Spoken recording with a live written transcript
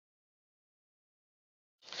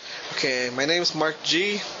Okay, my name is Mark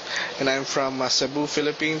G, and I'm from Cebu,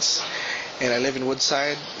 Philippines, and I live in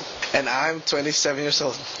Woodside, and I'm 27 years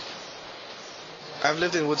old. I've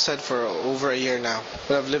lived in Woodside for over a year now,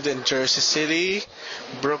 but I've lived in Jersey City,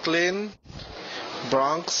 Brooklyn,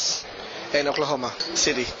 Bronx, and Oklahoma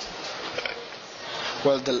City.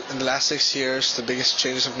 Well, in the last 6 years, the biggest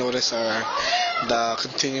changes I've noticed are the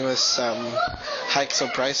continuous hikes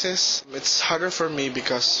of prices. It's harder for me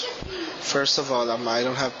because, first of all, I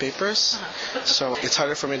don't have papers, so it's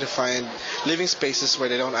harder for me to find living spaces where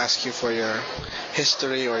they don't ask you for your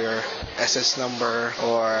history or your SS number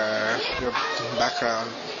or your background,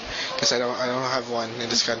 because I don't have one in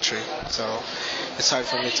this country. So it's hard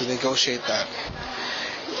for me to negotiate that.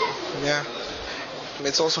 Yeah.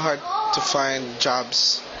 It's also hard to find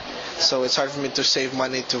jobs, so it's hard for me to save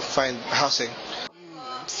money to find housing.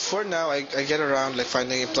 For now, I get around like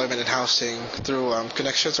finding employment and housing through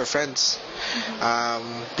connections or friends.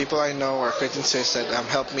 People I know or acquaintances that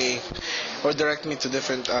help me or direct me to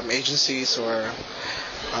different agencies, or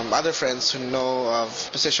other friends who know of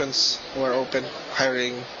positions who are open,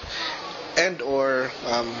 hiring, and or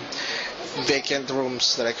vacant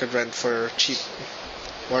rooms that I could rent for cheap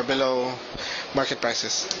or below market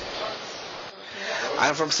prices.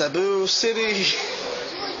 I'm from Cebu City.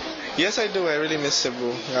 Yes, I do. I really miss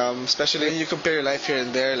Cebu. Especially when you compare your life here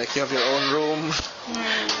and there. Like, you have your own room,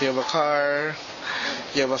 you have a car,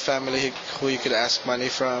 you have a family who you could ask money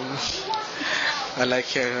from. Unlike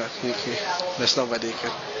here, there's nobody you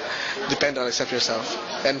can depend on except yourself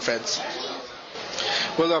and friends.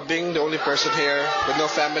 Well, being the only person here with no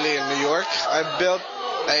family in New York, I've built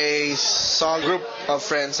a solid group of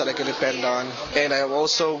friends that I could depend on, and I've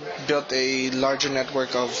also built a larger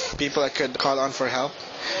network of people I could call on for help.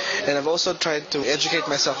 And I've also tried to educate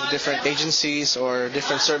myself with different agencies or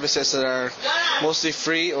different services that are mostly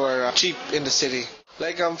free or cheap in the city.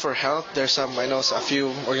 Like for health, there's I know a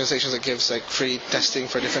few organizations that gives like free testing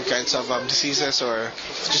for different kinds of diseases, or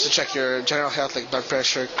just to check your general health, like blood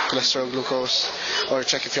pressure, cholesterol, glucose, or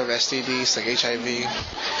check if you have STDs like HIV.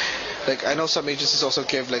 Like, I know some agencies also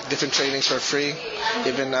give like different trainings for free,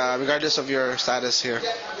 even regardless of your status here.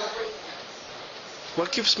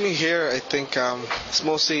 What keeps me here, I think, it's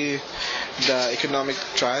mostly the economic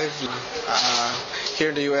drive. Here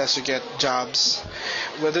in the U.S., you get jobs,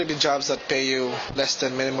 whether it be jobs that pay you less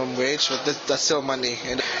than minimum wage, but that's still money.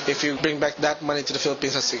 And if you bring back that money to the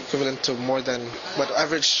Philippines, that's equivalent to more than what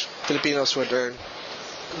average Filipinos would earn.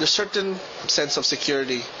 There's a certain sense of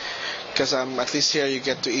security, because at least here you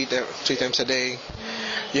get to eat 3 times a day.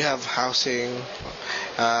 You have housing,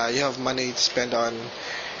 you have money to spend on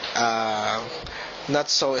not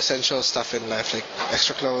so essential stuff in life, like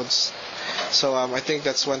extra clothes. So I think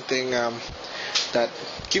that's one thing that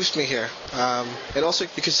keeps me here. And also,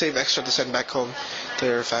 you can save extra to send back home to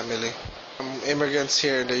your family. Immigrants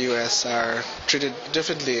here in the U.S. are treated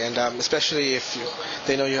differently, and especially if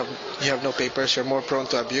they know you have no papers, you're more prone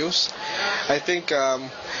to abuse. I think,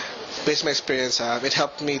 based on my experience, it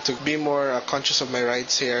helped me to be more conscious of my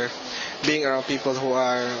rights here. Being around people who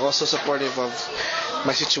are also supportive of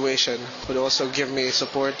my situation would also give me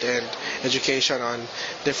support and education on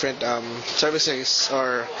different services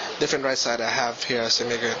or different rights that I have here as an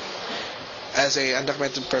immigrant. As an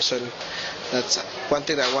undocumented person, that's one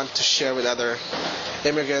thing that I want to share with other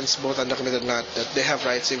immigrants, both undocumented and not, that they have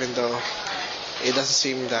rights even though it doesn't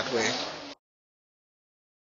seem that way.